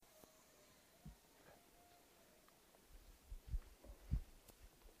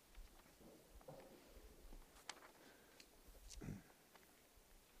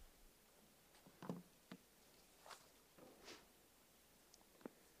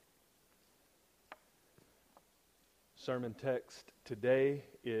Sermon text today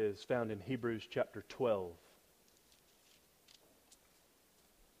is found in Hebrews chapter 12.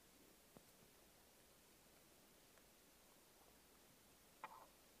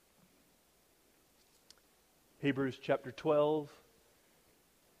 Hebrews chapter 12,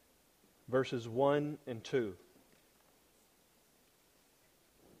 verses 1 and 2.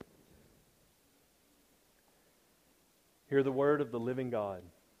 Hear the word of the living God.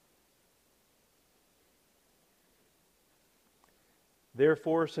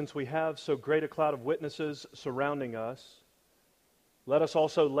 Therefore, since we have so great a cloud of witnesses surrounding us, let us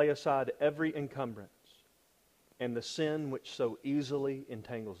also lay aside every encumbrance and the sin which so easily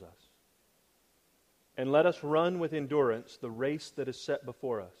entangles us. And let us run with endurance the race that is set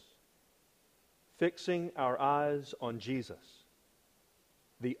before us, fixing our eyes on Jesus,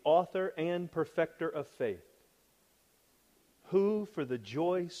 the author and perfecter of faith, who for the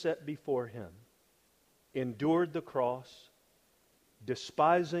joy set before him endured the cross,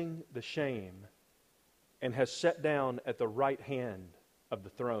 despising the shame, and has sat down at the right hand of the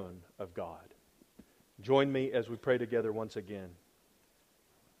throne of God. Join me as we pray together once again.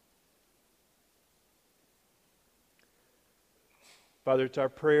 Father, it's our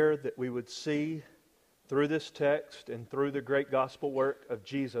prayer that we would see through this text and through the great gospel work of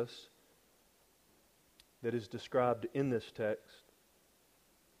Jesus that is described in this text,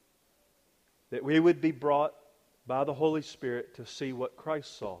 that we would be brought by the Holy Spirit to see what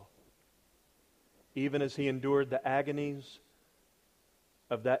Christ saw, even as He endured the agonies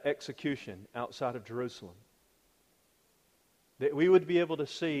of that execution outside of Jerusalem. That we would be able to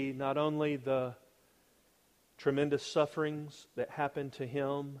see not only the tremendous sufferings that happened to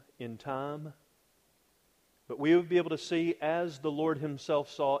Him in time, but we would be able to see, as the Lord Himself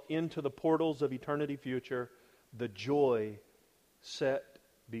saw into the portals of eternity future, the joy set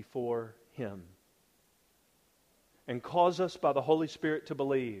before Him. And cause us by the Holy Spirit to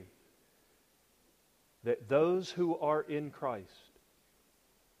believe that those who are in Christ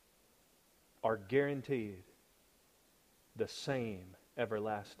are guaranteed the same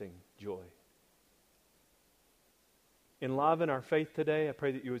everlasting joy. Enliven our faith today. I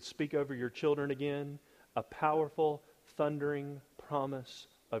pray that you would speak over your children again, a powerful, thundering promise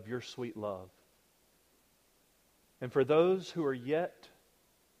of your sweet love. And for those who are yet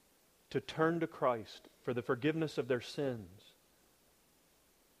to turn to Christ for the forgiveness of their sins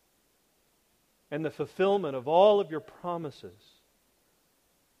and the fulfillment of all of your promises,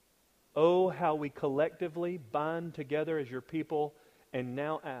 oh, how we collectively bind together as your people and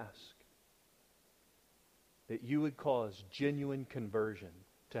now ask that you would cause genuine conversion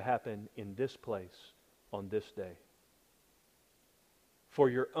to happen in this place on this day. For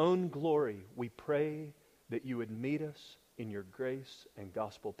your own glory, we pray that you would meet us in your grace and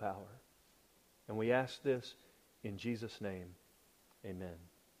gospel power. And we ask this in Jesus' name. Amen.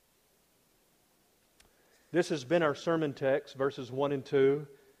 This has been our sermon text, verses 1 and 2,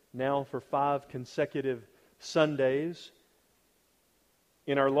 now for 5 consecutive Sundays.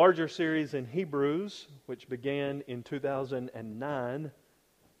 In our larger series in Hebrews, which began in 2009,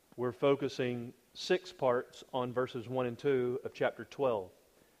 we're focusing 6 parts on verses 1 and 2 of chapter 12.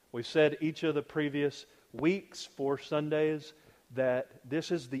 We've said each of the previous weeks, 4 Sundays, that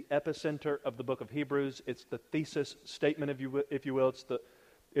this is the epicenter of the book of Hebrews. It's the thesis statement, if you will.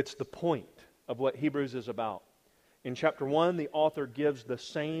 It's the point of what Hebrews is about. In chapter 1, the author gives the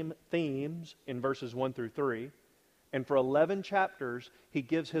same themes in verses 1 through 3. And for 11 chapters, he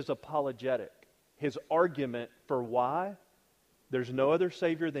gives his apologetic, his argument for why there's no other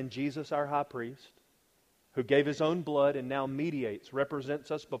Savior than Jesus, our high priest, who gave His own blood and now mediates, represents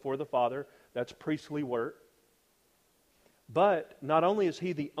us before the Father. That's priestly work. But not only is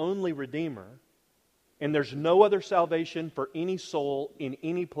He the only Redeemer, and there's no other salvation for any soul in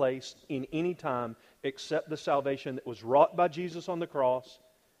any place, in any time, except the salvation that was wrought by Jesus on the cross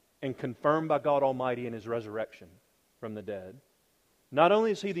and confirmed by God Almighty in His resurrection from the dead. Not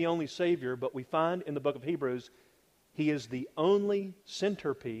only is He the only Savior, but we find in the book of Hebrews, He is the only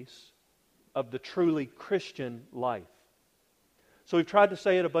centerpiece of the truly Christian life. So we've tried to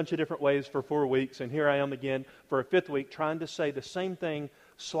say it a bunch of different ways for 4 weeks, and here I am again for a 5th week trying to say the same thing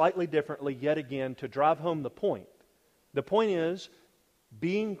slightly differently yet again to drive home the point. The point is,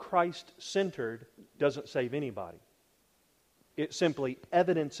 being Christ-centered doesn't save anybody. It simply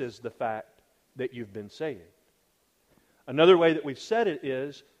evidences the fact that you've been saved. Another way that we've said it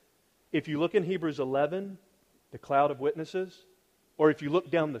is, if you look in Hebrews 11, the cloud of witnesses, or if you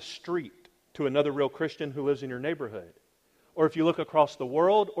look down the street to another real Christian who lives in your neighborhood, or if you look across the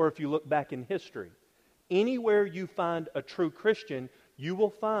world, or if you look back in history, anywhere you find a true Christian, you will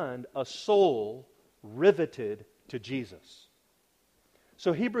find a soul riveted to Jesus.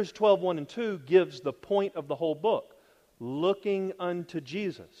 So Hebrews 12, 1 and 2 gives the point of the whole book. Looking unto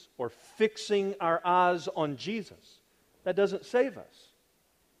Jesus, or fixing our eyes on Jesus. That doesn't save us.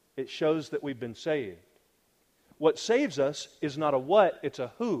 It shows that we've been saved. What saves us is not a what, it's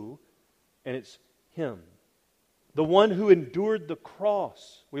a who, and it's Him. The one who endured the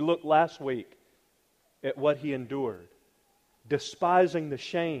cross. We looked last week at what He endured. Despising the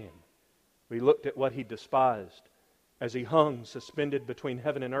shame. We looked at what He despised as He hung suspended between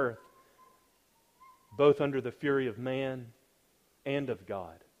heaven and earth, both under the fury of man and of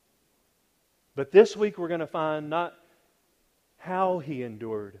God. But this week we're going to find not how He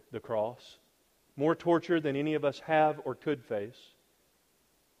endured the cross, more torture than any of us have or could face,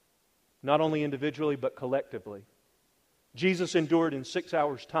 not only individually but collectively. Jesus endured in 6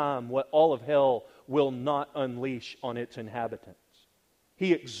 hours' time what all of hell will not unleash on its inhabitants.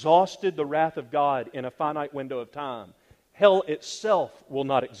 He exhausted the wrath of God in a finite window of time. Hell itself will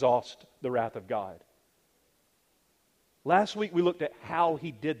not exhaust the wrath of God. Last week we looked at how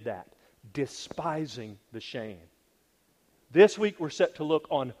He did that, despising the shame. This week we're set to look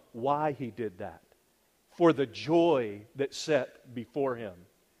on why He did that, for the joy that's set before Him.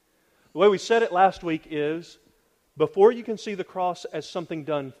 The way we said it last week is, before you can see the cross as something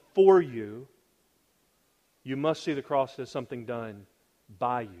done for you, you must see the cross as something done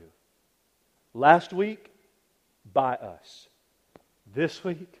by you. Last week, by us. This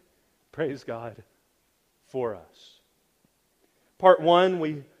week, praise God, for us. Part 1,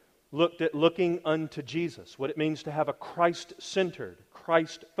 we looked at looking unto Jesus, what it means to have a Christ-centered,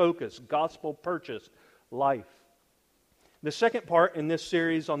 Christ-focused, gospel-purchased life. The second part in this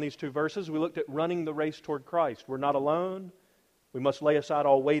series on these 2 verses, we looked at running the race toward Christ. We're not alone. We must lay aside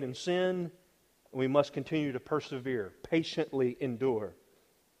all weight and sin. And we must continue to persevere, patiently endure.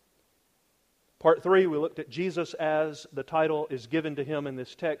 Part 3, we looked at Jesus as the title is given to Him in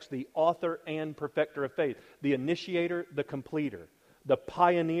this text, the author and perfecter of faith, the initiator, the completer, the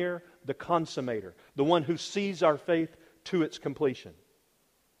pioneer, the consummator, the one who sees our faith to its completion.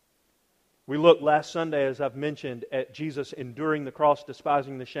 We looked last Sunday, as I've mentioned, at Jesus enduring the cross,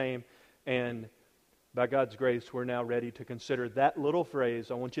 despising the shame, and by God's grace, we're now ready to consider that little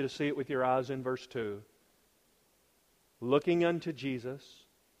phrase. I want you to see it with your eyes in verse 2. Looking unto Jesus,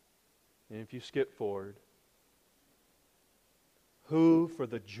 and if you skip forward, who for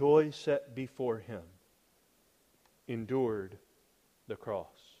the joy set before Him endured the cross.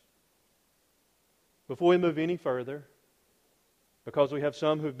 Before we move any further, because we have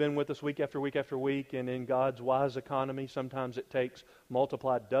some who've been with us week after week after week, and in God's wise economy, sometimes it takes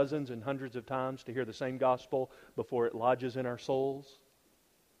multiplied dozens and hundreds of times to hear the same gospel before it lodges in our souls.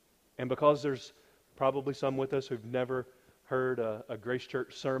 And because there's probably some with us who've never heard a Grace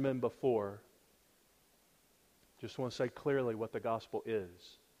Church sermon before, just want to say clearly what the gospel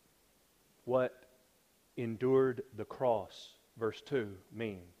is. What endured the cross, verse 2,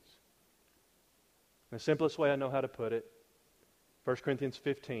 means. The simplest way I know how to put it, 1 Corinthians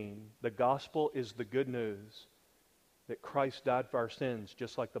 15, the gospel is the good news that Christ died for our sins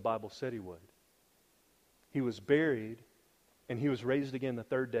just like the Bible said He would. He was buried and He was raised again the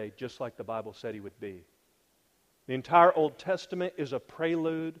third day just like the Bible said He would be. The entire Old Testament is a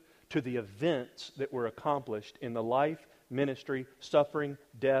prelude to the events that were accomplished in the life, ministry, suffering,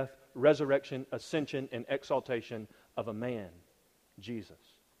 death, resurrection, ascension, and exaltation of a man, Jesus.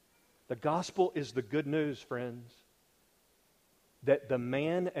 The gospel is the good news, friends, that the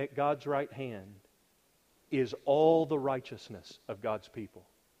man at God's right hand is all the righteousness of God's people.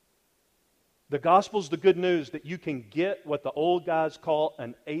 The gospel's the good news that you can get what the old guys call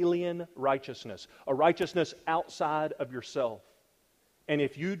an alien righteousness, a righteousness outside of yourself. And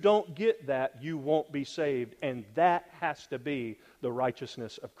if you don't get that, you won't be saved. And that has to be the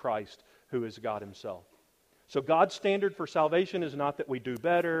righteousness of Christ, who is God Himself. So God's standard for salvation is not that we do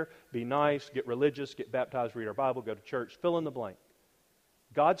better, be nice, get religious, get baptized, read our Bible, go to church, fill in the blank.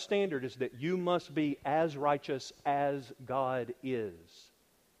 God's standard is that you must be as righteous as God is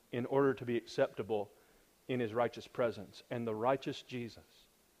in order to be acceptable in His righteous presence. And the righteous Jesus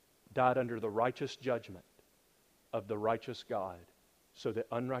died under the righteous judgment of the righteous God so that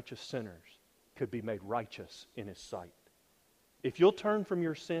unrighteous sinners could be made righteous in His sight. If you'll turn from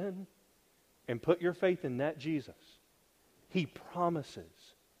your sin and put your faith in that Jesus, He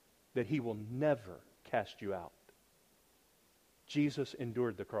promises that He will never cast you out. Jesus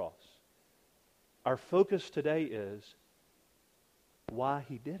endured the cross. Our focus today is why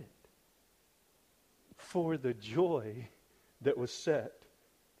He did it. For the joy that was set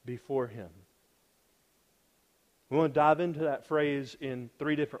before Him. We want to dive into that phrase in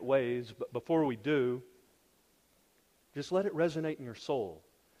 3 different ways, but before we do, Just let it resonate in your soul.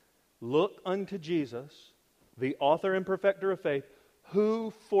 Look unto Jesus, the author and perfecter of faith,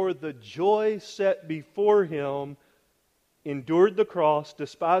 who for the joy set before him endured the cross,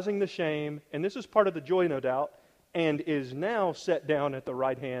 despising the shame, and this is part of the joy, no doubt, and is now set down at the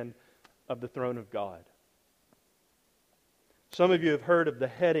right hand of the throne of God. Some of you have heard of the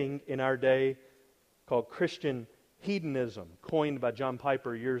heading in our day called Christian hedonism, coined by John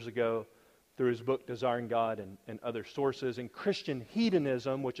Piper years ago through his book Desiring God and other sources. And Christian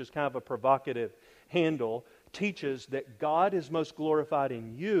hedonism, which is kind of a provocative handle, teaches that God is most glorified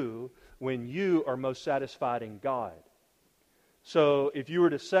in you when you are most satisfied in God. So if you were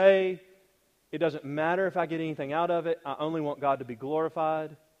to say, it doesn't matter if I get anything out of it, I only want God to be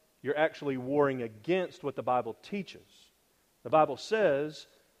glorified, you're actually warring against what the Bible teaches. The Bible says,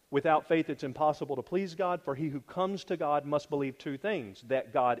 without faith it's impossible to please God, for he who comes to God must believe two things: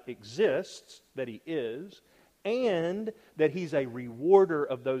 that God exists, that he is, and that he's a rewarder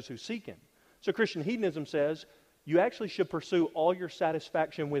of those who seek him. So Christian hedonism says you actually should pursue all your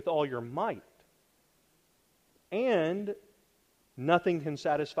satisfaction with all your might. And nothing can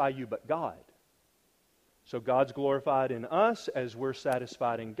satisfy you but God. So God's glorified in us as we're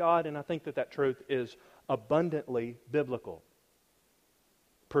satisfied in God, and I think that truth is abundantly biblical.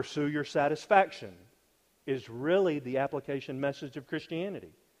 Pursue your satisfaction is really the application message of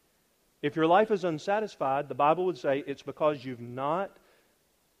Christianity. If your life is unsatisfied, the Bible would say it's because you've not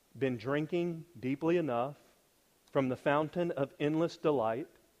been drinking deeply enough from the fountain of endless delight,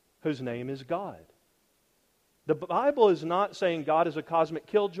 whose name is God. The Bible is not saying God is a cosmic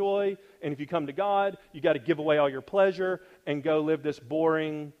killjoy, and if you come to God, you got to give away all your pleasure and go live this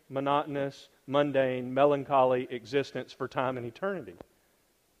boring, monotonous, mundane, melancholy existence for time and eternity.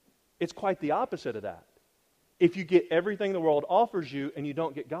 It's quite the opposite of that. If you get everything the world offers you and you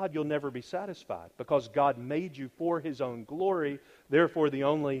don't get God, you'll never be satisfied, because God made you for his own glory. Therefore, the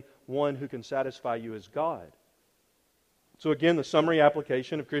only one who can satisfy you is God. So again, the summary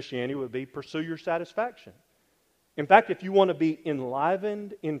application of Christianity would be pursue your satisfaction. In fact, if you want to be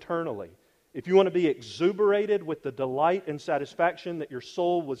enlivened internally, if you want to be exuberated with the delight and satisfaction that your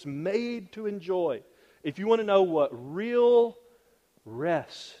soul was made to enjoy, if you want to know what real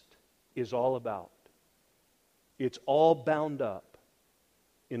rest is all about, it's all bound up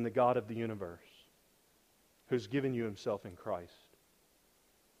in the God of the universe, who's given you himself in Christ.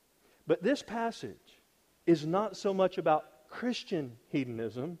 But this passage is not so much about Christian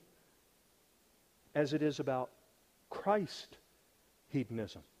hedonism as it is about Christ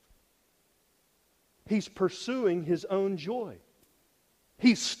hedonism. He's pursuing his own joy.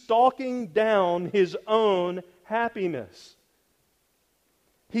 He's stalking down his own happiness.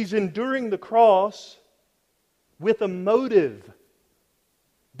 He's enduring the cross with a motive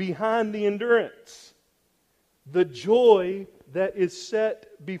behind the endurance. The joy that is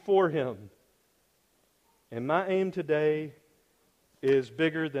set before him. And my aim today is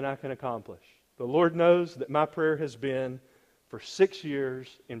bigger than I can accomplish. The Lord knows that my prayer has been for 6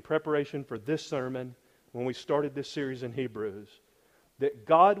 years in preparation for this sermon, when we started this series in Hebrews, that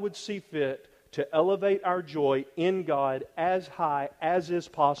God would see fit to elevate our joy in God as high as is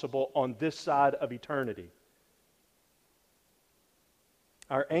possible on this side of eternity.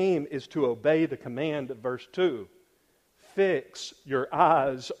 Our aim is to obey the command of verse 2. Fix your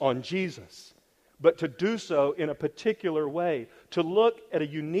eyes on Jesus. But to do so in a particular way. To look at a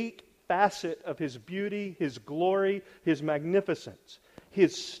unique facet of his beauty, his glory, his magnificence.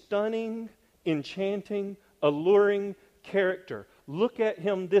 His stunning, enchanting, alluring character. Look at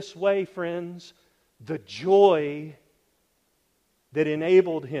him this way, friends. The joy that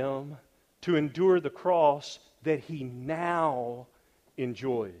enabled him to endure the cross that he now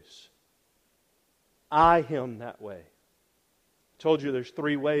enjoys. Eye him that way. I told you there's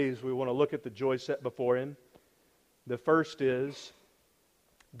 3 ways we want to look at the joy set before him. The first is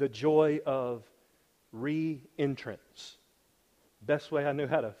the joy of re-entrance. Best way I knew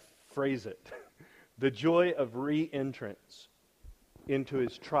how to phrase it. The joy of re-entrance into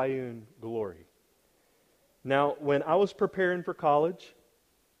his triune glory. Now, when I was preparing for college,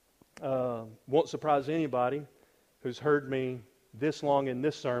 won't surprise anybody who's heard me this long in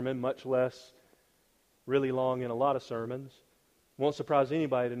this sermon, much less really long in a lot of sermons. Won't surprise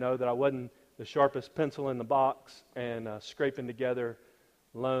anybody to know that I wasn't the sharpest pencil in the box, and scraping together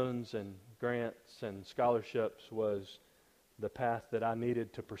loans and grants and scholarships was the path that I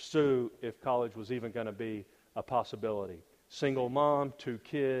needed to pursue if college was even going to be a possibility. Single mom, 2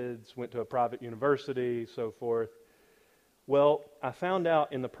 kids, went to a private university, so forth. Well, I found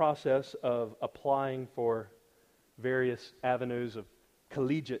out in the process of applying for various avenues of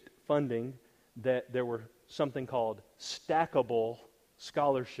collegiate funding that there were something called stackable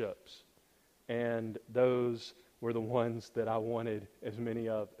scholarships. And those were the ones that I wanted as many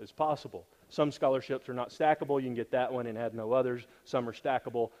of as possible. Some scholarships are not stackable. You can get that one and add no others. Some are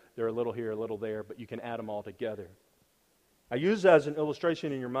stackable. They're a little here, a little there, but you can add them all together. I use that as an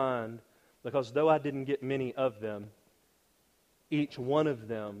illustration in your mind because though I didn't get many of them, each one of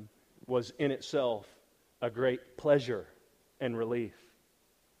them was in itself a great pleasure and relief.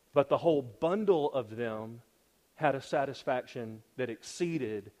 But the whole bundle of them had a satisfaction that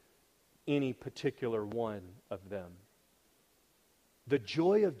exceeded any particular one of them. The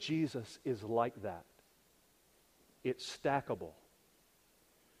joy of Jesus is like that. It's stackable.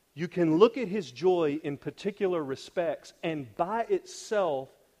 You can look at His joy in particular respects, and by itself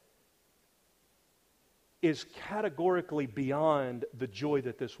is categorically beyond the joy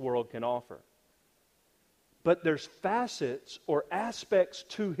that this world can offer. But there's facets or aspects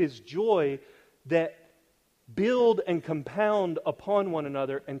to His joy that build and compound upon one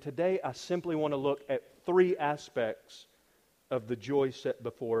another. And today I simply want to look at three aspects of the joy set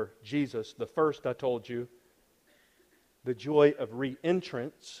before Jesus. The first, I told you, the joy of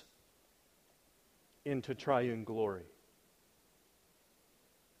re-entrance into triune glory.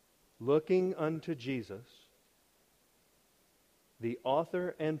 Looking unto Jesus, the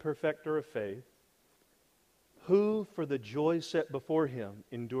author and perfecter of faith, who for the joy set before Him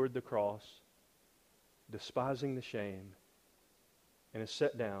endured the cross, despising the shame, and is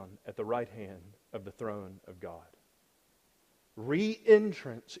set down at the right hand of the throne of God.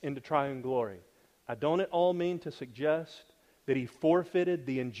 Re-entrance into triune glory. I don't at all mean to suggest that He forfeited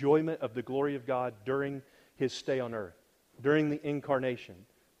the enjoyment of the glory of God during His stay on earth, during the incarnation.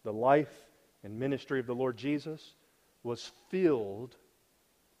 The life and ministry of the Lord Jesus was filled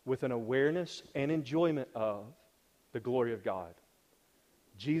with an awareness and enjoyment of the glory of God.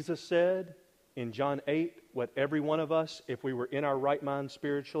 Jesus said in John 8 what every one of us, if we were in our right mind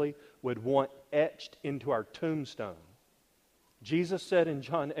spiritually, would want etched into our tombstone. Jesus said in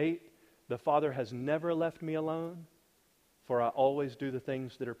John 8, "The Father has never left me alone, for I always do the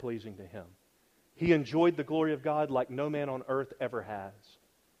things that are pleasing to Him." He enjoyed the glory of God like no man on earth ever has.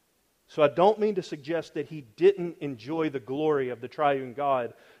 So I don't mean to suggest that He didn't enjoy the glory of the triune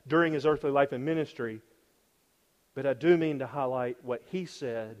God during His earthly life and ministry, but I do mean to highlight what He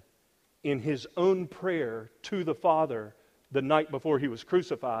said in His own prayer to the Father the night before He was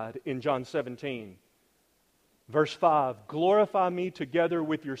crucified in John 17. Verse 5, "Glorify me together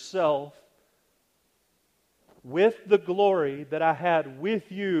with yourself, with the glory that I had with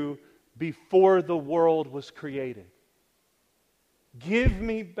you before the world was created." Give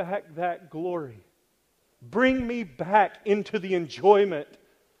me back that glory. Bring me back into the enjoyment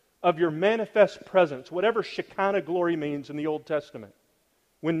of your manifest presence, whatever Shekinah glory means in the Old Testament.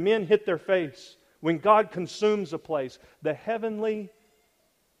 When men hit their face, when God consumes a place, the heavenly,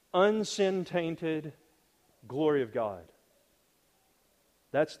 unsin-tainted glory of God.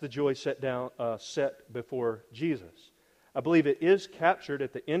 That's the joy set before Jesus. I believe it is captured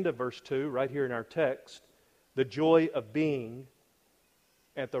at the end of verse 2, right here in our text, the joy of being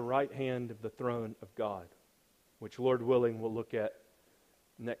at the right hand of the throne of God, which, Lord willing, we'll look at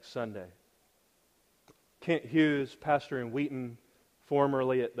next Sunday. Kent Hughes, pastor in Wheaton,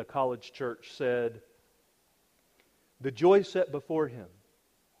 formerly at the college church, said, "The joy set before Him,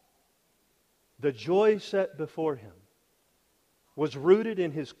 was rooted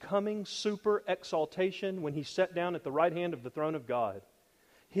in His coming super exaltation when He sat down at the right hand of the throne of God.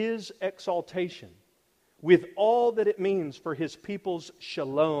 His exaltation, with all that it means for His people's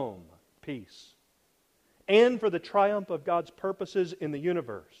shalom, peace, and for the triumph of God's purposes in the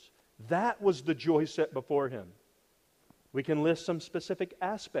universe. That was the joy set before Him." We can list some specific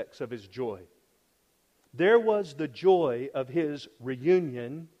aspects of His joy. There was the joy of His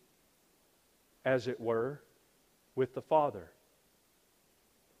reunion, as it were, with the Father.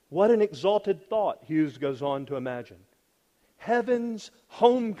 What an exalted thought, Hughes goes on to imagine. Heaven's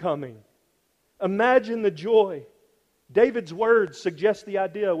homecoming. Imagine the joy. David's words suggest the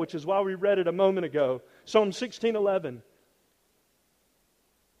idea, which is why we read it a moment ago. Psalm 16:11.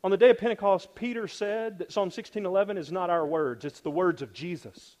 On the day of Pentecost, Peter said that Psalm 16:11 is not our words, it's the words of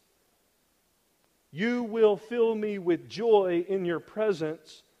Jesus. "You will fill me with joy in your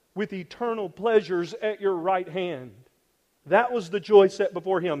presence, with eternal pleasures at your right hand." That was the joy set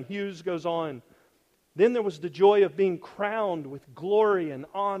before Him. Hughes goes on. Then there was the joy of being crowned with glory and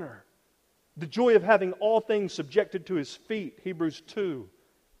honor. The joy of having all things subjected to His feet. Hebrews 2,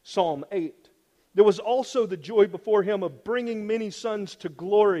 Psalm 8. There was also the joy before Him of bringing many sons to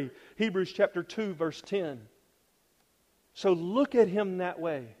glory. Hebrews chapter 2, verse 10. So look at Him that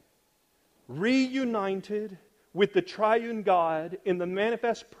way. reunited with the triune God in the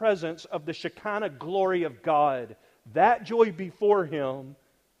manifest presence of the Shekinah glory of God. That joy before him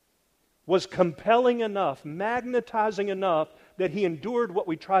was compelling enough, magnetizing enough, that he endured what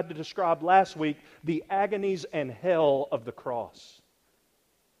we tried to describe last week, the agonies and hell of the cross.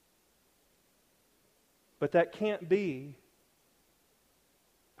 But that can't be,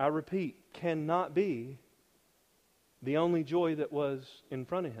 I repeat, cannot be the only joy that was in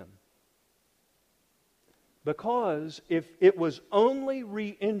front of him. Because if it was only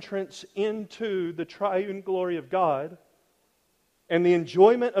re-entrance into the triune glory of God and the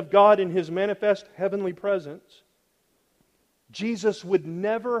enjoyment of God in His manifest heavenly presence, Jesus would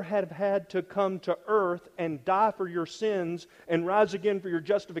never have had to come to earth and die for your sins and rise again for your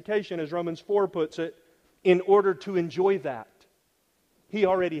justification, as Romans 4 puts it, in order to enjoy that. He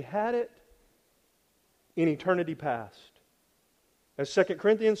already had it in eternity past. As 2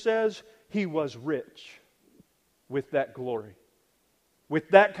 Corinthians says, He was rich with that glory. With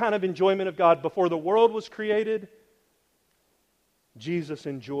that kind of enjoyment of God before the world was created, Jesus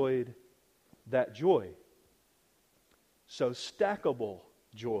enjoyed that joy. So stackable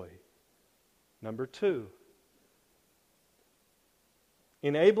joy. Number 2.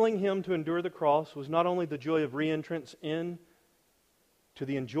 Enabling Him to endure the cross was not only the joy of re-entrance in to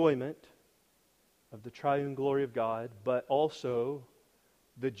the enjoyment of the triune glory of God, but also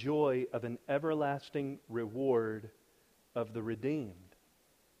the joy of an everlasting reward of the redeemed.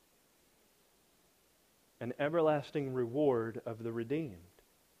 An everlasting reward of the redeemed.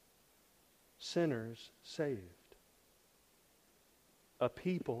 Sinners saved. A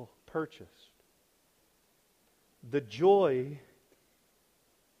people purchased. The joy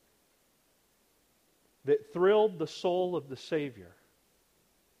that thrilled the soul of the Savior,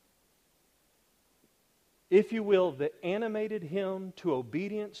 if you will, that animated Him to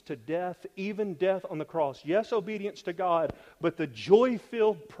obedience to death, even death on the cross. Yes, obedience to God, but the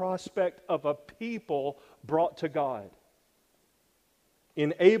joy-filled prospect of a people brought to God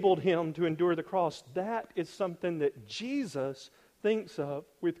enabled Him to endure the cross. That is something that Jesus thinks of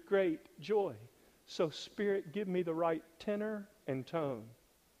with great joy. So, Spirit, give me the right tenor and tone.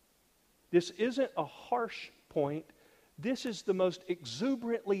 This isn't a harsh point. This is the most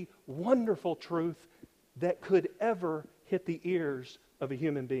exuberantly wonderful truth that could ever hit the ears of a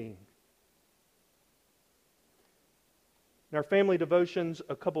human being. In our family devotions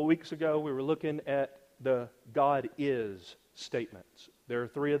a couple weeks ago, we were looking at the God is statements. There are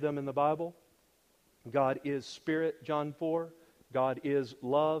 3 of them in the Bible. God is Spirit, John 4. God is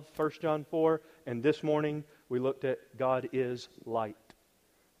love, 1 John 4. And this morning we looked at God is light,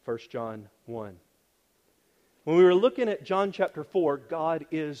 1 John 1. When we were looking at John chapter 4, God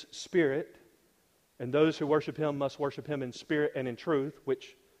is Spirit, and those who worship Him must worship Him in spirit and in truth,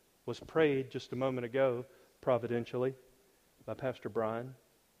 which was prayed just a moment ago, providentially, by Pastor Brian.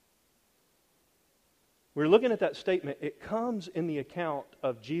 We're looking at that statement. It comes in the account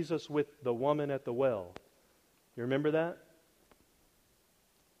of Jesus with the woman at the well. You remember that?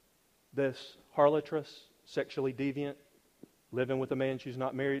 This harlotress, sexually deviant, living with a man she's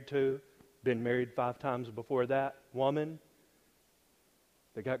not married to, been married 5 times before that, woman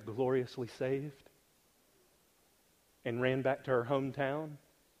that got gloriously saved and ran back to her hometown,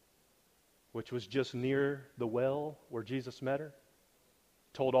 which was just near the well where Jesus met her,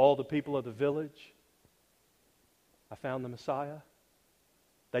 told all the people of the village, I found the Messiah.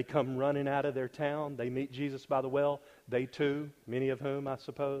 They come running out of their town. They meet Jesus by the well. They too, many of whom, I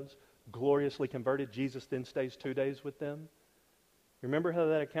suppose, gloriously converted. Jesus then stays 2 days with them. Remember how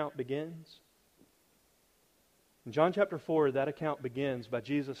that account begins? In John chapter 4, that account begins by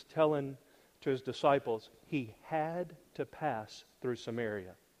Jesus telling to His disciples He had to pass through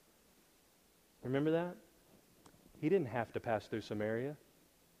Samaria. Remember that? He didn't have to pass through Samaria.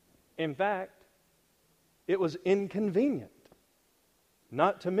 In fact, it was inconvenient,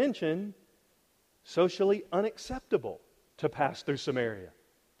 not to mention socially unacceptable to pass through Samaria.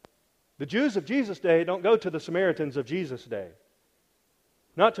 The Jews of Jesus' day don't go to the Samaritans of Jesus' day.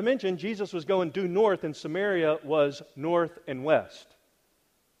 Not to mention, Jesus was going due north and Samaria was north and west.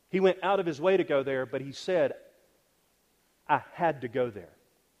 He went out of His way to go there, but He said, I had to go there.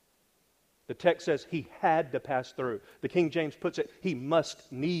 The text says He had to pass through. The King James puts it, He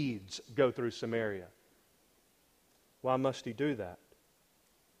must needs go through Samaria. Why must He do that?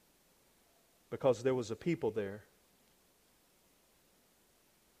 Because there was a people there.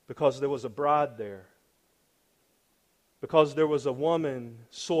 Because there was a bride there. Because there was a woman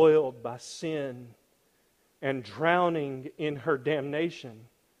soiled by sin and drowning in her damnation.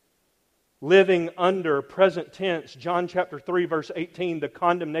 living under, present tense, John chapter 3, verse 18, the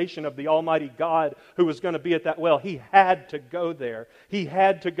condemnation of the Almighty God who was going to be at that well. He had to go there. He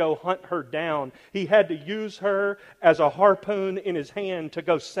had to go hunt her down. He had to use her as a harpoon in his hand to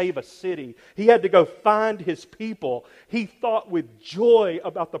go save a city. He had to go find his people. He thought with joy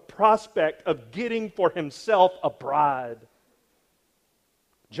about the prospect of getting for himself a bride.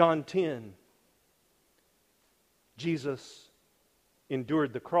 John 10, Jesus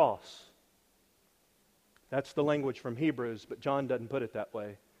endured the cross. That's the language from Hebrews, but John doesn't put it that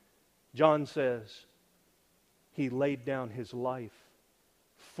way. John says, He laid down His life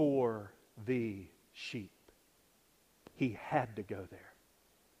for the sheep. He had to go there.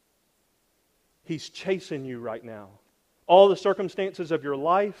 He's chasing you right now. All the circumstances of your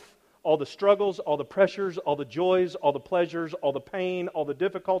life, all the struggles, all the pressures, all the joys, all the pleasures, all the pain, all the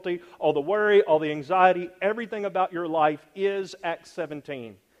difficulty, all the worry, all the anxiety, everything about your life is Acts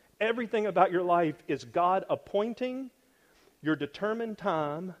 17. Everything about your life is God appointing your determined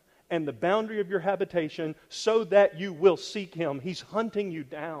time and the boundary of your habitation so that you will seek Him. He's hunting you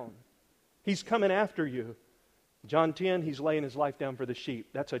down. He's coming after you. John 10, He's laying His life down for the sheep.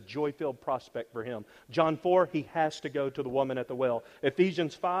 That's a joy-filled prospect for Him. John 4, He has to go to the woman at the well.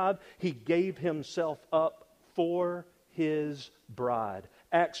 Ephesians 5, He gave Himself up for His bride.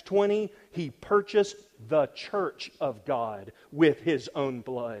 Acts 20, He purchased the church of God with His own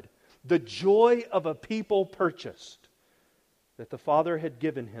blood. The joy of a people purchased that the Father had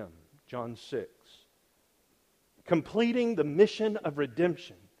given Him. John 6. Completing the mission of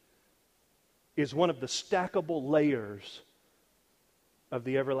redemption is one of the stackable layers of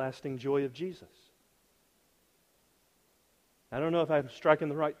the everlasting joy of Jesus. I don't know if I'm striking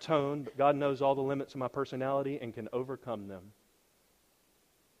the right tone, but God knows all the limits of my personality and can overcome them.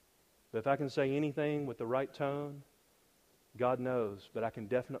 But if I can say anything with the right tone, God knows, but I can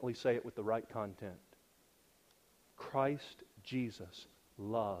definitely say it with the right content. Christ Jesus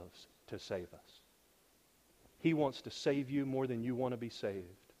loves to save us. He wants to save you more than you want to be saved.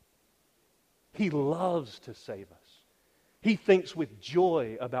 He loves to save us. He thinks with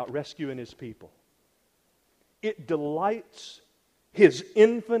joy about rescuing His people. It delights His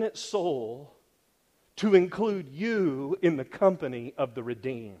infinite soul to include you in the company of the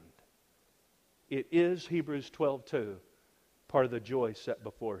redeemed. It is, Hebrews 12:2, part of the joy set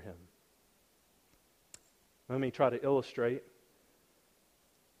before Him. Let me try to illustrate.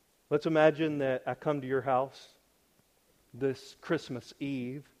 Let's imagine that I come to your house this Christmas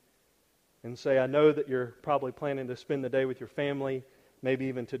Eve and say, I know that you're probably planning to spend the day with your family, maybe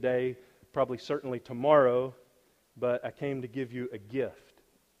even today, probably certainly tomorrow, but I came to give you a gift.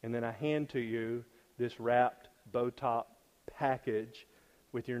 And then I hand to you this wrapped bow-top package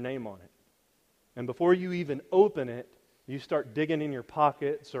with your name on it. And before you even open it, you start digging in your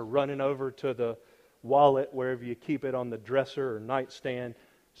pockets or running over to the wallet, wherever you keep it on the dresser or nightstand,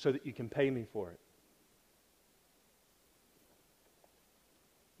 so that you can pay me for it.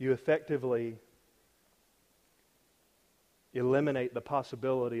 You effectively eliminate the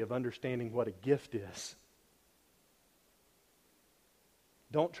possibility of understanding what a gift is.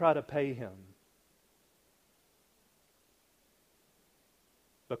 Don't try to pay Him.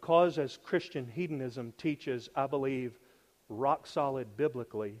 Because as Christian hedonism teaches, I believe, rock solid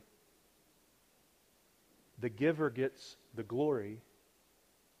biblically, the giver gets the glory,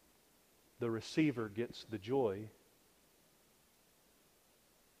 the receiver gets the joy,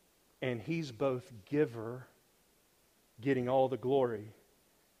 and He's both giver, getting all the glory,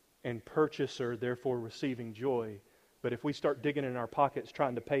 and purchaser, therefore receiving joy. But if we start digging in our pockets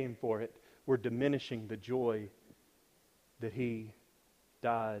trying to pay Him for it, we're diminishing the joy that He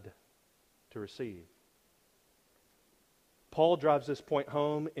died to receive. Paul drives this point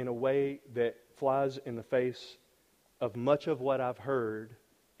home in a way that flies in the face of much of what I've heard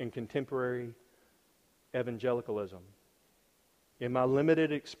in contemporary evangelicalism. In my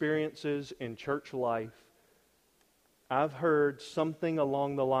limited experiences in church life, I've heard something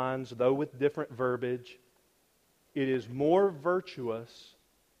along the lines, though with different verbiage, it is more virtuous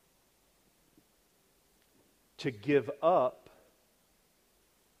to give up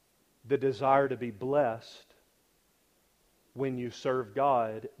the desire to be blessed when you serve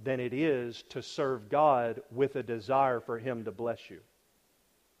God than it is to serve God with a desire for Him to bless you.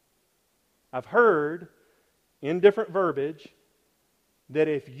 I've heard in different verbiage that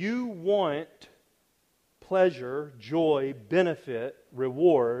if you want pleasure, joy, benefit,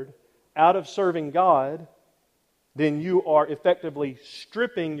 reward out of serving God, then you are effectively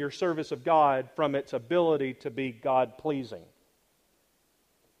stripping your service of God from its ability to be God-pleasing.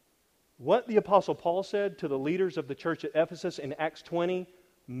 What the Apostle Paul said to the leaders of the church at Ephesus in Acts 20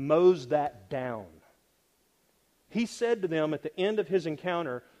 mows that down. He said to them at the end of his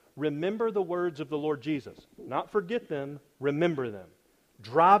encounter, remember the words of the Lord Jesus. Not forget them, remember them.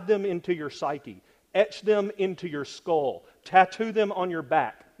 Drive them into your psyche. Etch them into your skull. Tattoo them on your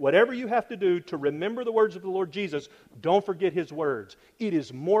back. Whatever you have to do to remember the words of the Lord Jesus, don't forget His words. It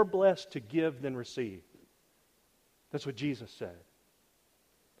is more blessed to give than receive. That's what Jesus said.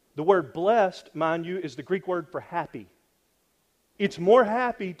 The word blessed, mind you, is the Greek word for happy. It's more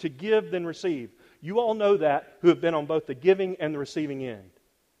happy to give than receive. You all know that who have been on both the giving and the receiving end.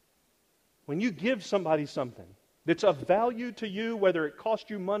 When you give somebody something that's of value to you, whether it cost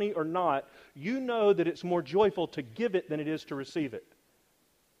you money or not, you know that it's more joyful to give it than it is to receive it.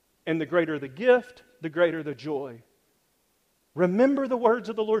 And the greater the gift, the greater the joy. Remember the words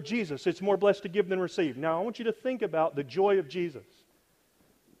of the Lord Jesus. It's more blessed to give than receive. Now, I want you to think about the joy of Jesus.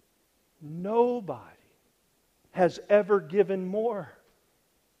 Nobody has ever given more.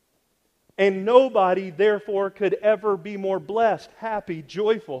 And nobody, therefore, could ever be more blessed, happy,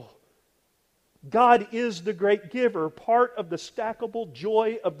 joyful. God is the great giver. Part of the stackable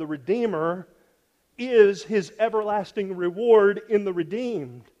joy of the Redeemer is His everlasting reward in the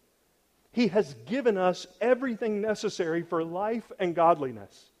redeemed. He has given us everything necessary for life and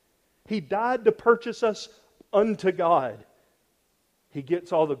godliness. He died to purchase us unto God. He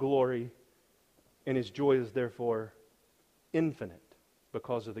gets all the glory, and His joy is therefore infinite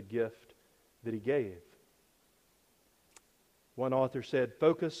because of the gift that He gave. One author said,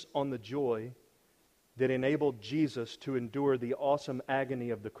 focus on the joy that enabled Jesus to endure the awesome agony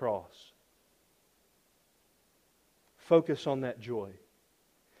of the cross. Focus on that joy.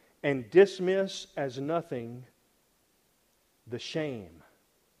 And dismiss as nothing the shame.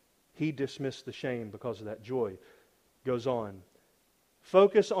 He dismissed the shame because of that joy. Goes on.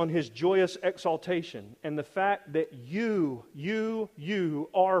 Focus on His joyous exaltation and the fact that you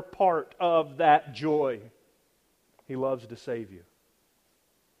are part of that joy. He loves to save you.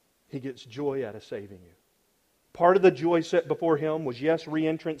 He gets joy out of saving you. Part of the joy set before Him was, yes,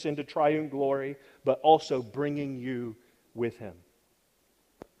 re-entrance into triune glory, but also bringing you with Him.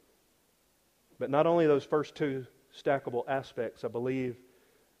 But not only those first two stackable aspects, I believe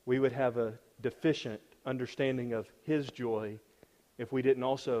we would have a deficient understanding of His joy if we didn't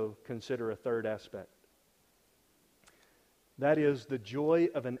also consider a third aspect. That is the joy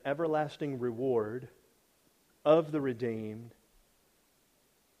of an everlasting reward of the redeemed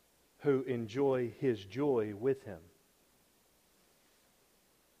who enjoy His joy with Him.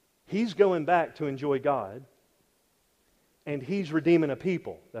 He's going back to enjoy God, and He's redeeming a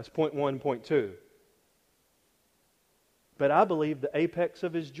people. That's point one, point two. But I believe the apex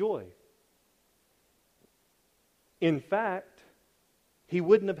of His joy. In fact, He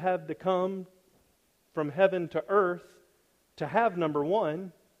wouldn't have had to come from heaven to earth to have number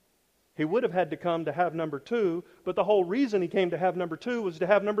one. He would have had to come to have number two, but the whole reason He came to have number two was to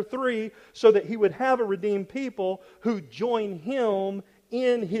have number three, so that He would have a redeemed people who join Him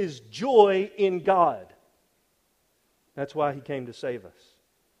in His joy in God. That's why He came to save us.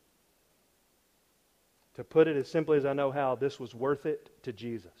 To put it as simply as I know how, this was worth it to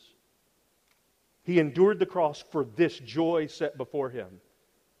Jesus. He endured the cross for this joy set before Him.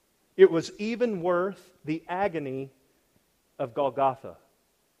 It was even worth the agony of Golgotha,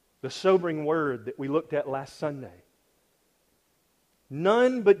 the sobering word that we looked at last Sunday.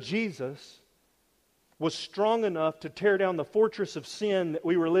 None but Jesus was strong enough to tear down the fortress of sin that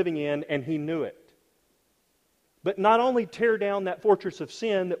we were living in, and He knew it. But not only tear down that fortress of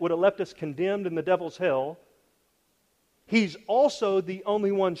sin that would have left us condemned in the devil's hell, He's also the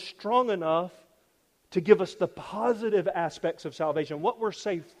only one strong enough to give us the positive aspects of salvation. What we're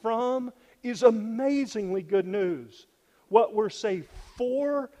saved from is amazingly good news. What we're saved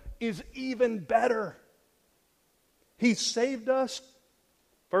for is even better. He saved us,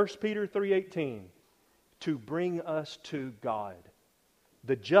 1 Peter 3:18, to bring us to God.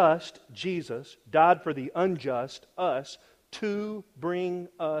 The just, Jesus, died for the unjust, us, to bring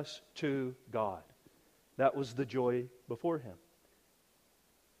us to God. That was the joy before Him.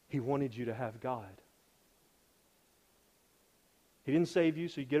 He wanted you to have God. He didn't save you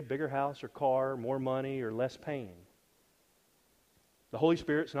so you get a bigger house or car, more money, or less pain. The Holy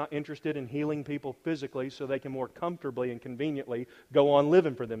Spirit's not interested in healing people physically so they can more comfortably and conveniently go on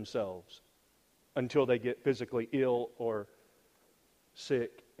living for themselves until they get physically ill or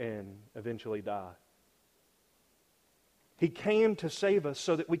sick and eventually die. He came to save us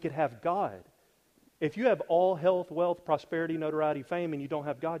so that we could have God. If you have all health, wealth, prosperity, notoriety, fame, and you don't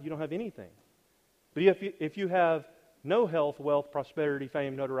have God, you don't have anything. But if you have no health, wealth, prosperity,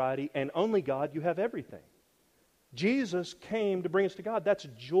 fame, notoriety, and only God, you have everything. Jesus came to bring us to God. That's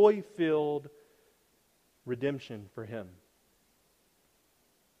joy-filled redemption for Him.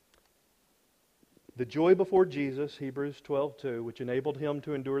 The joy before Jesus, Hebrews 12:2, which enabled Him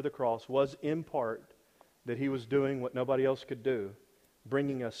to endure the cross, was in part that He was doing what nobody else could do,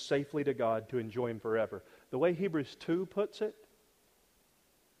 bringing us safely to God to enjoy Him forever. The way Hebrews 2 puts it,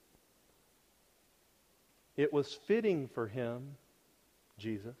 it was fitting for Him,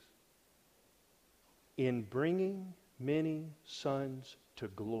 Jesus, in bringing many sons to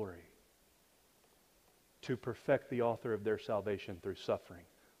glory, to perfect the author of their salvation through suffering.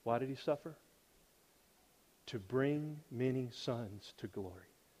 Why did He suffer? To bring many sons to glory.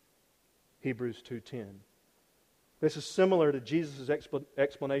 Hebrews 2:10. This is similar to Jesus'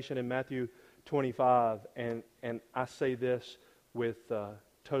 explanation in Matthew 25, and I say this with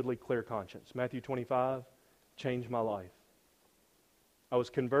totally clear conscience. Matthew 25 changed my life. I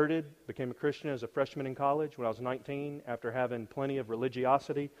was converted, became a Christian as a freshman in college when I was 19, after having plenty of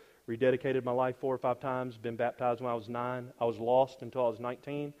religiosity, rededicated my life 4 or 5 times, been baptized when I was 9. I was lost until I was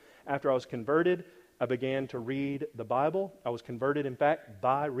 19. After I was converted, I began to read the Bible. I was converted, in fact,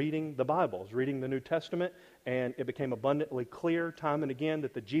 by reading the Bible. I was reading the New Testament, and it became abundantly clear time and again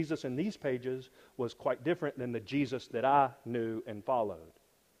that the Jesus in these pages was quite different than the Jesus that I knew and followed.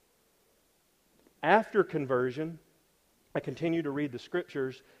 After conversion, I continued to read the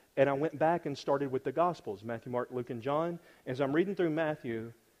Scriptures, and I went back and started with the Gospels, Matthew, Mark, Luke, and John. As I'm reading through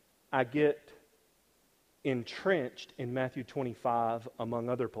Matthew, I get entrenched in Matthew 25, among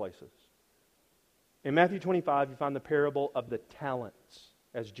other places. In Matthew 25, you find the parable of the talents,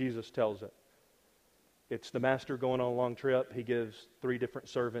 as Jesus tells it. It's the master going on a long trip. He gives 3 different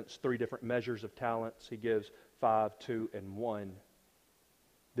servants 3 different measures of talents. He gives 5, 2, and 1.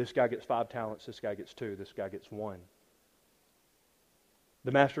 This guy gets 5 talents. This guy gets 2. This guy gets 1.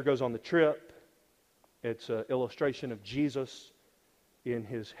 The master goes on the trip. It's an illustration of Jesus in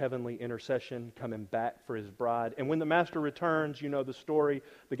His heavenly intercession coming back for His bride. And when the master returns, you know the story.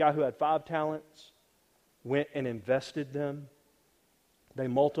 The guy who had 5 talents went and invested them. They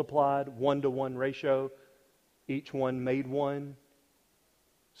multiplied 1-to-1 ratio. Each one made 1.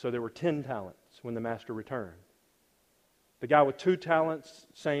 So there were 10 talents when the master returned. The guy with 2 talents,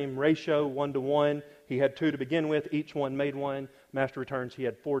 same ratio, 1-to-1. He had 2 to begin with. Each one made 1. Master returns, he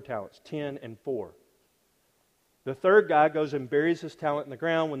had 4 talents, 10 and 4. The third guy goes and buries his talent in the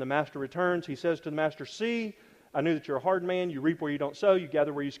ground. When the master returns, he says to the master, "See, I knew that you're a hard man. You reap where you don't sow. You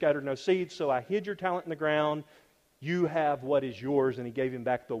gather where you scattered no seed. So I hid your talent in the ground. You have what is yours." And he gave him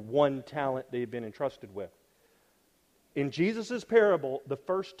back the 1 talent that he had been entrusted with. In Jesus' parable, the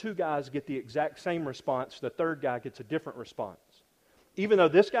first 2 guys get the exact same response. The third guy gets a different response. Even though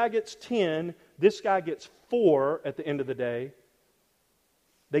this guy gets 10, this guy gets 4 at the end of the day,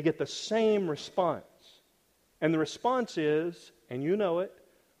 they get the same response. And the response is, and you know it,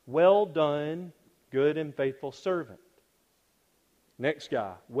 "Well done, good and faithful servant." Next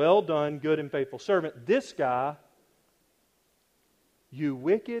guy, "Well done, good and faithful servant." This guy, "You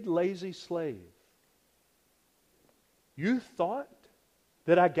wicked, lazy slave. You thought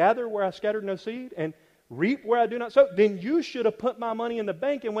that I gather where I scattered no seed and reap where I do not sow? Then you should have put my money in the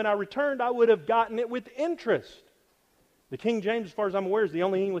bank, and when I returned, I would have gotten it with interest." The King James, as far as I'm aware, is the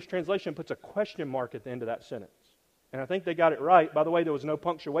only English translation that puts a question mark at the end of that sentence. And I think they got it right. By the way, there was no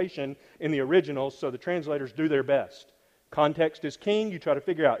punctuation in the original, so the translators do their best. Context is king. You try to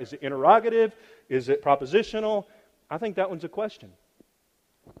figure out, is it interrogative? Is it propositional? I think that one's a question.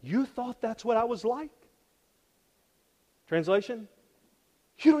 You thought that's what I was like? Translation,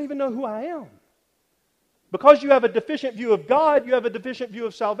 you don't even know who I am. Because you have a deficient view of God, you have a deficient view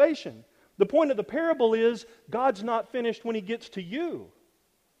of salvation. The point of the parable is, God's not finished when He gets to you.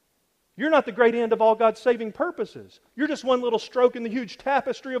 You're not the great end of all God's saving purposes. You're just one little stroke in the huge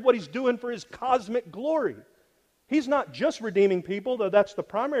tapestry of what He's doing for His cosmic glory. He's not just redeeming people, though that's the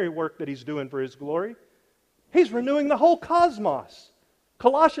primary work that He's doing for His glory. He's renewing the whole cosmos.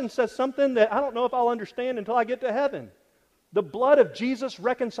 Colossians says something that I don't know if I'll understand until I get to heaven. The blood of Jesus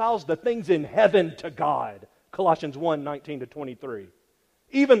reconciles the things in heaven to God. Colossians 1:19-23.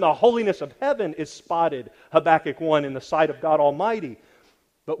 Even the holiness of heaven is spotted, Habakkuk 1, in the sight of God Almighty.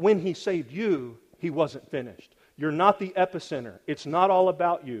 But when He saved you, He wasn't finished. You're not the epicenter. It's not all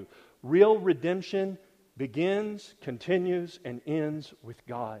about you. Real redemption begins, continues, and ends with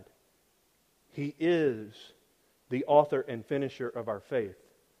God. He is the author and finisher of our faith.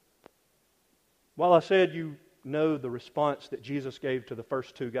 While I said you know the response that Jesus gave to the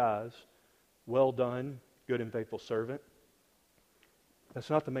first 2 guys, "Well done, good and faithful servant," that's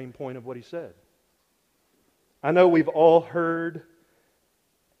not the main point of what He said. I know we've all heard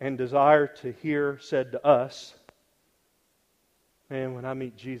and desire to hear said to us, Man, when I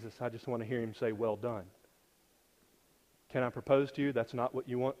meet Jesus, I just want to hear Him say, well done. Can I propose to you that's not what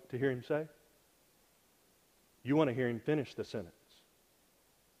you want to hear Him say? You want to hear Him finish the sentence.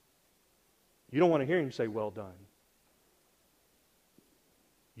 You don't want to hear Him say, well done.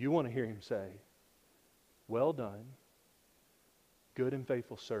 You want to hear Him say, well done, good and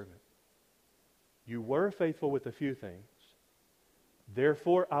faithful servant. You were faithful with a few things.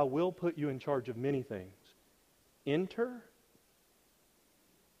 Therefore, I will put you in charge of many things. Enter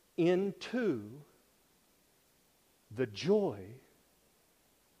into the joy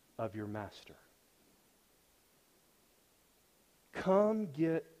of your master. Come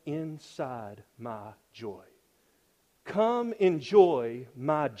get inside my joy. Come enjoy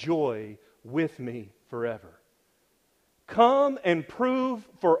my joy with me forever. Come and prove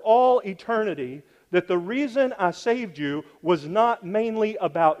for all eternity that the reason I saved you was not mainly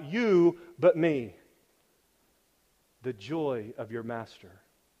about you, but me. The joy of your master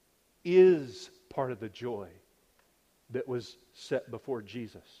is part of the joy that was set before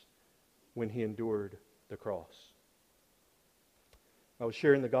Jesus when He endured the cross. I was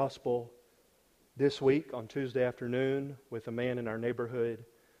sharing the gospel this week on Tuesday afternoon with a man in our neighborhood.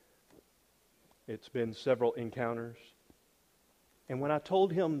 It's been several encounters. And when I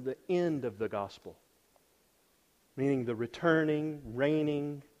told him the end of the gospel, meaning the returning,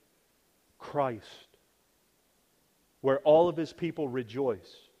 reigning Christ, where all of His people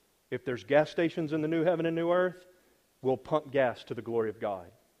rejoice. If there's gas stations in the new heaven and new earth, we'll pump gas to the glory of God.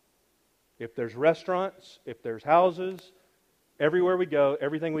 If there's restaurants, if there's houses, everywhere we go,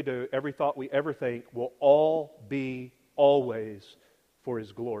 everything we do, every thought we ever think will all be always for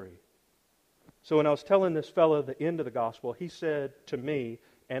His glory. So when I was telling this fellow the end of the gospel, he said to me,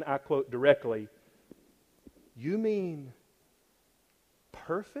 and I quote directly, "You mean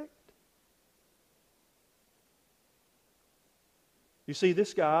perfect?" You see,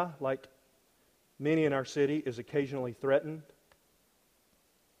 this guy, like many in our city, is occasionally threatened.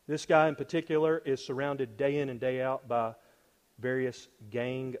 This guy in particular is surrounded day in and day out by various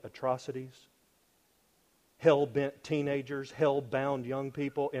gang atrocities. Hell-bent teenagers, hell-bound young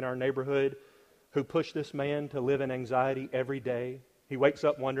people in our neighborhood who push this man to live in anxiety every day. He wakes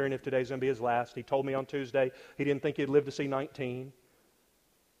up wondering if today's going to be his last. He told me on Tuesday he didn't think he'd live to see 19.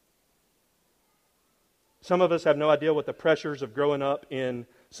 Some of us have no idea what the pressures of growing up in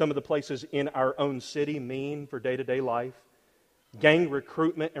some of the places in our own city mean for day-to-day life. Gang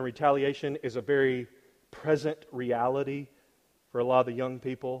recruitment and retaliation is a very present reality for a lot of the young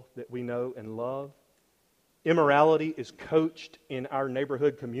people that we know and love. Immorality is coached in our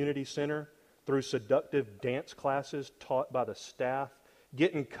neighborhood community center through seductive dance classes taught by the staff.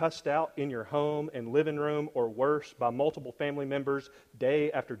 Getting cussed out in your home and living room or worse by multiple family members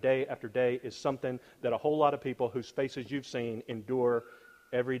day after day after day is something that a whole lot of people whose faces you've seen endure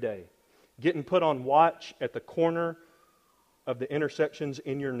every day. Getting put on watch at the corner of the intersections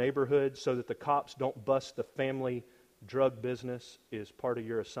in your neighborhood so that the cops don't bust the family drug business is part of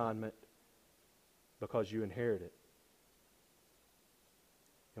your assignment because you inherit it.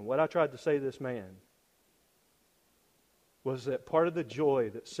 And what I tried to say to this man was that part of the joy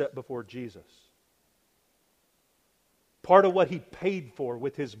that's set before Jesus, part of what He paid for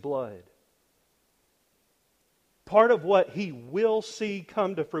with His blood, part of what He will see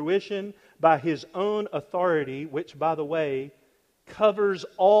come to fruition by His own authority, which, by the way, covers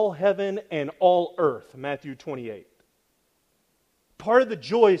all heaven and all earth, Matthew 28. Part of the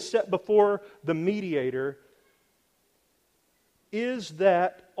joy set before the mediator is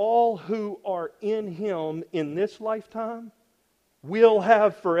that all who are in Him in this lifetime will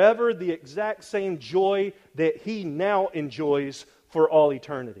have forever the exact same joy that He now enjoys for all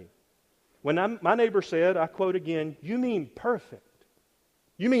eternity. When my neighbor said, I quote again, "You mean perfect.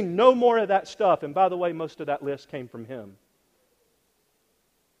 You mean no more of that stuff." And by the way, most of that list came from him.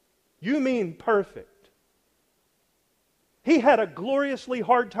 You mean perfect. He had a gloriously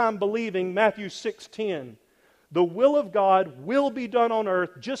hard time believing Matthew 6:10. The will of God will be done on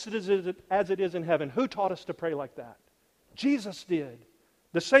earth just as it is in heaven. Who taught us to pray like that? Jesus did.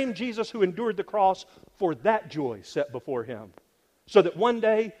 The same Jesus who endured the cross for that joy set before Him. So that one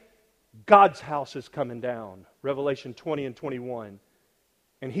day, God's house is coming down. Revelation 20 and 21.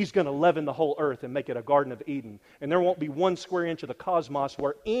 And He's going to leaven the whole earth and make it a Garden of Eden. And there won't be 1 square inch of the cosmos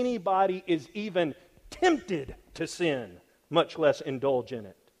where anybody is even tempted to sin, much less indulge in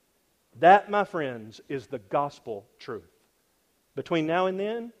it. That, my friends, is the gospel truth. Between now and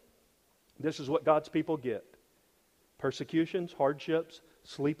then, this is what God's people get. Persecutions, hardships,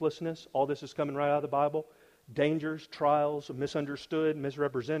 sleeplessness, all this is coming right out of the Bible. dangers, trials, misunderstood,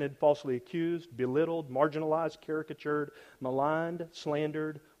 misrepresented, falsely accused, belittled, marginalized, caricatured, maligned,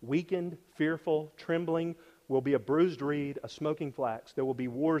 slandered, weakened, fearful, trembling, will be a bruised reed, a smoking flax. There will be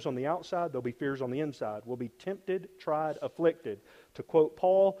wars on the outside, there will be fears on the inside. We'll be tempted, tried, afflicted. To quote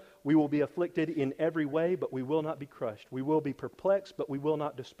Paul, we will be afflicted in every way, but we will not be crushed. We will be perplexed, but we will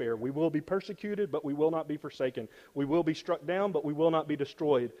not despair. We will be persecuted, but we will not be forsaken. We will be struck down, but we will not be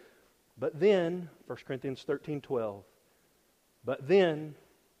destroyed. But then, 1 Corinthians 13:12, but then,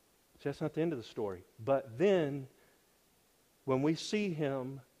 see, that's not the end of the story. But then, when we see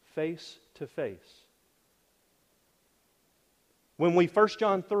Him face to face, when we, 1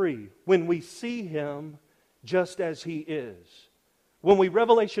 John 3, when we see Him just as He is, when we,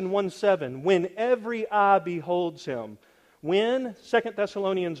 Revelation 1:7, when every eye beholds Him, when, 2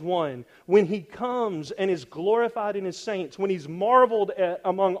 Thessalonians 1, when He comes and is glorified in His saints, when He's marveled at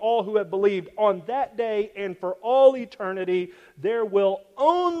among all who have believed, on that day and for all eternity, there will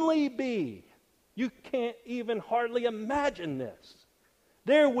only be, you can't even hardly imagine this,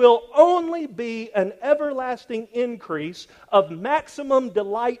 there will only be an everlasting increase of maximum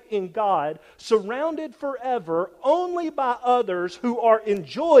delight in God, surrounded forever only by others who are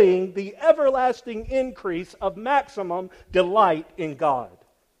enjoying the everlasting increase of maximum delight in God.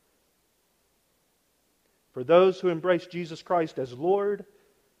 For those who embrace Jesus Christ as Lord,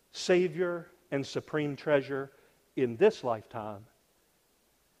 Savior, and supreme treasure in this lifetime,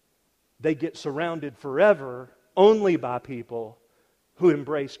 they get surrounded forever only by people who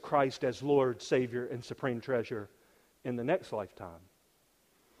embrace Christ as Lord, Savior, and supreme treasure in the next lifetime.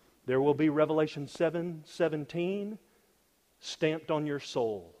 There will be Revelation 7:17 stamped on your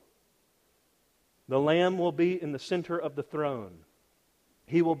soul. The Lamb will be in the center of the throne.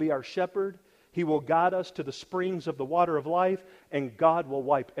 He will be our shepherd. He will guide us to the springs of the water of life, and God will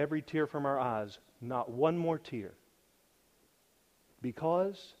wipe every tear from our eyes. Not one more tear.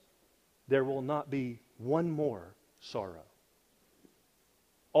 Because there will not be one more sorrow.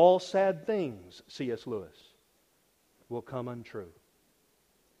 All sad things, C.S. Lewis, will come untrue.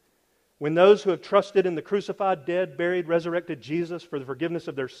 When those who have trusted in the crucified, dead, buried, resurrected Jesus for the forgiveness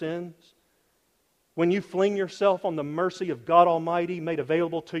of their sins, when you fling yourself on the mercy of God Almighty made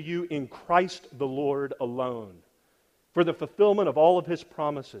available to you in Christ the Lord alone, for the fulfillment of all of His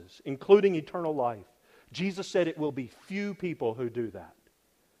promises, including eternal life, Jesus said it will be few people who do that.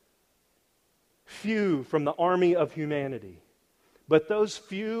 Few from the army of humanity. But those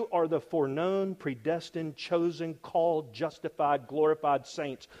few are the foreknown, predestined, chosen, called, justified, glorified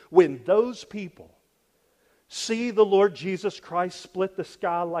saints. When those people see the Lord Jesus Christ split the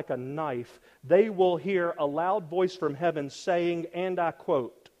sky like a knife, they will hear a loud voice from heaven saying, and I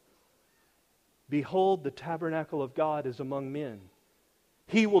quote, "Behold, the tabernacle of God is among men.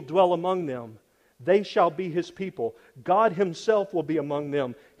 He will dwell among them. They shall be His people. God Himself will be among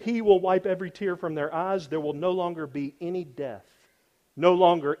them. He will wipe every tear from their eyes. There will no longer be any death. No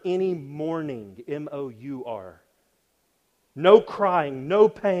longer any mourning, M-O-U-R. No crying, no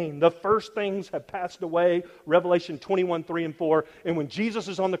pain. The first things have passed away. Revelation 21:3 and 4. And when Jesus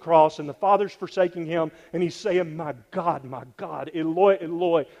is on the cross and the Father's forsaking Him and He's saying, my God, Eloi,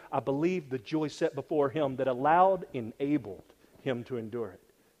 Eloi, I believe the joy set before Him that enabled Him to endure it,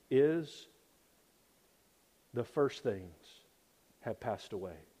 is the first things have passed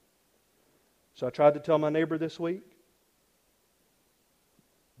away. So I tried to tell my neighbor this week,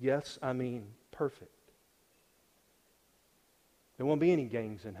 yes, I mean perfect. There won't be any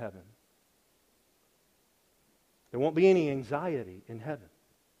gangs in heaven. There won't be any anxiety in heaven.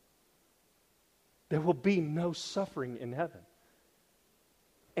 There will be no suffering in heaven.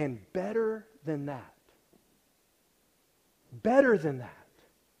 And better than that,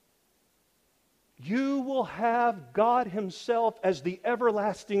 you will have God Himself as the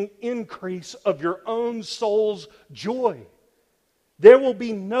everlasting increase of your own soul's joy. There will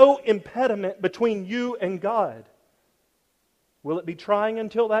be no impediment between you and God. Will it be trying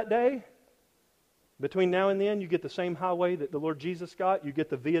until that day? Between now and then, you get the same highway that the Lord Jesus got. You get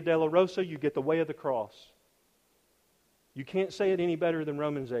the Via Dolorosa. You get the way of the cross. You can't say it any better than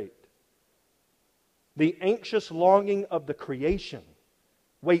Romans 8. The anxious longing of the creation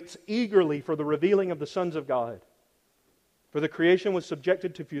waits eagerly for the revealing of the sons of God. For the creation was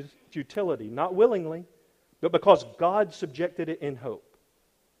subjected to futility, not willingly, but because God subjected it in hope.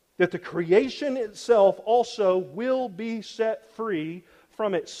 That the creation itself also will be set free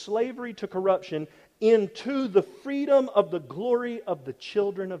from its slavery to corruption into the freedom of the glory of the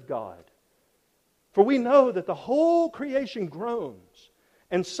children of God. For we know that the whole creation groans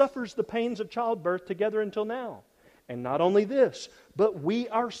and suffers the pains of childbirth together until now. And not only this, but we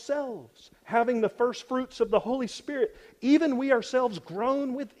ourselves, having the first fruits of the Holy Spirit, even we ourselves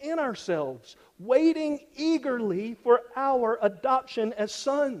groan within ourselves, waiting eagerly for our adoption as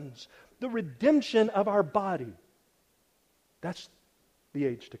sons, the redemption of our body. That's the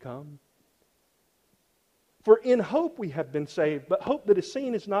age to come. For in hope we have been saved, but hope that is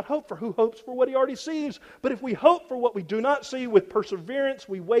seen is not hope, for who hopes for what he already sees? But if we hope for what we do not see, with perseverance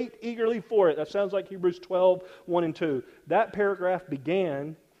we wait eagerly for it. That sounds like Hebrews 12, 1 and 2. That paragraph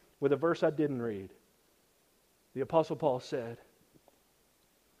began with a verse I didn't read. The Apostle Paul said,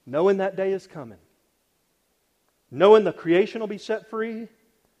 knowing that day is coming, knowing the creation will be set free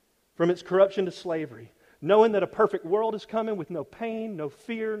from its corruption to slavery, knowing that a perfect world is coming with no pain, no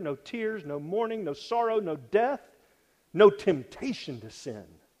fear, no tears, no mourning, no sorrow, no death, no temptation to sin.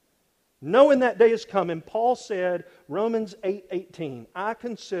 Knowing that day is coming, Paul said, Romans 8:18, I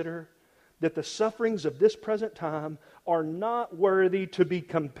consider that the sufferings of this present time are not worthy to be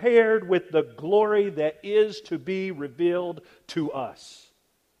compared with the glory that is to be revealed to us.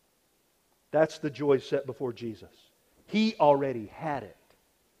 That's the joy set before Jesus. He already had it.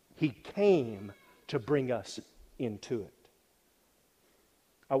 He came to bring us into it.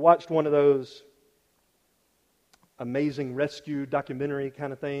 I watched one of those amazing rescue documentary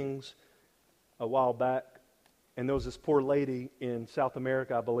kind of things a while back, and there was this poor lady in South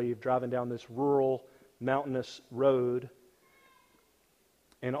America, I believe, driving down this rural, mountainous road,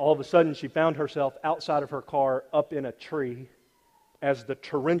 and all of a sudden she found herself outside of her car up in a tree as the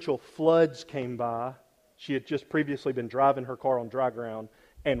torrential floods came by. She had just previously been driving her car on dry ground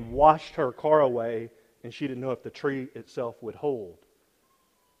and washed her car away, and she didn't know if the tree itself would hold.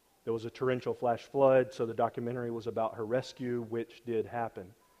 There was a torrential flash flood, so the documentary was about her rescue, which did happen.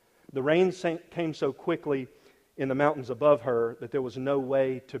 The rain came so quickly in the mountains above her that there was no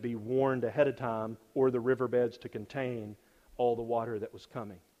way to be warned ahead of time or the riverbeds to contain all the water that was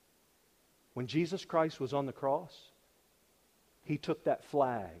coming. When Jesus Christ was on the cross, He took that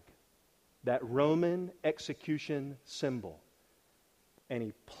flag, that Roman execution symbol, and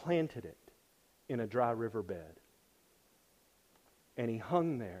He planted it in a dry riverbed. And He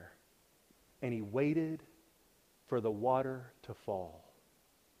hung there, and He waited for the water to fall.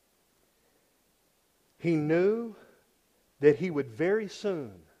 He knew that He would very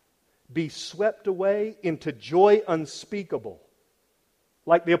soon be swept away into joy unspeakable.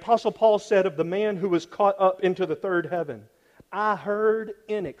 Like the Apostle Paul said of the man who was caught up into the third heaven, I heard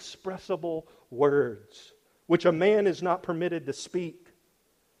inexpressible words, which a man is not permitted to speak.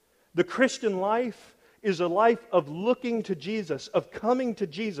 The Christian life is a life of looking to Jesus, of coming to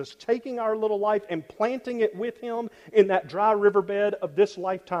Jesus, taking our little life and planting it with Him in that dry riverbed of this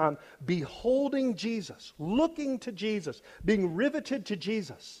lifetime, beholding Jesus, looking to Jesus, being riveted to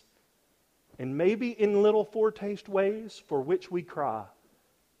Jesus, and maybe in little foretaste ways for which we cry,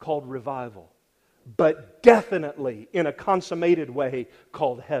 called revival, but definitely in a consummated way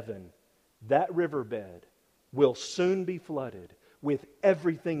called heaven. That riverbed will soon be flooded with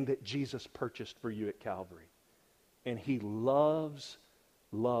everything that Jesus purchased for you at Calvary. And He loves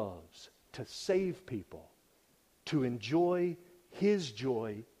to save people, to enjoy His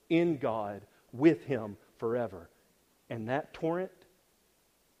joy in God with Him forever. And that torrent,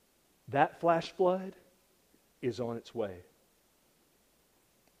 that flash flood, is on its way.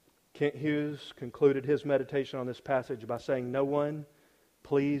 Kent Hughes concluded his meditation on this passage by saying, no one,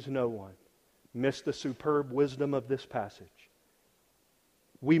 please no one, miss the superb wisdom of this passage.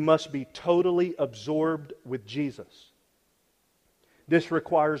 We must be totally absorbed with Jesus. This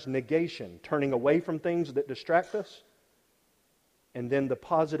requires negation, turning away from things that distract us, and then the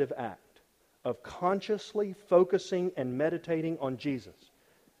positive act of consciously focusing and meditating on Jesus.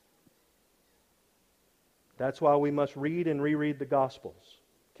 That's why we must read and reread the Gospels,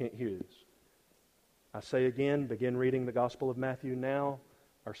 Kent Hughes. I say again, begin reading the Gospel of Matthew now.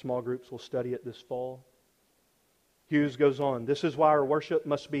 Our small groups will study it this fall. Hughes goes on, this is why our worship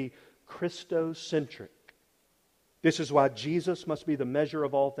must be Christocentric. This is why Jesus must be the measure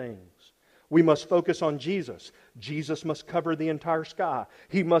of all things. We must focus on Jesus. Jesus must cover the entire sky.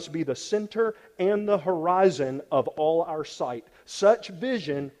 He must be the center and the horizon of all our sight. Such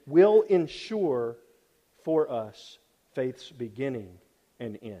vision will ensure for us faith's beginning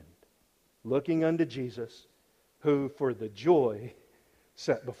and end. Looking unto Jesus, who for the joy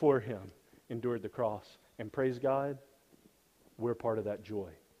set before Him endured the cross. And praise God, we're part of that joy.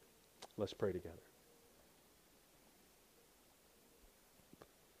 Let's pray together.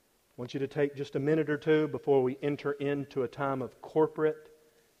 I want you to take just a minute or two before we enter into a time of corporate,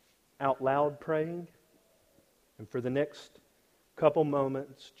 out loud praying. And for the next couple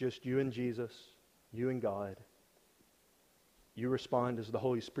moments, just you and Jesus, you and God. You respond as the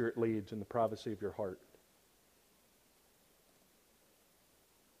Holy Spirit leads in the privacy of your heart.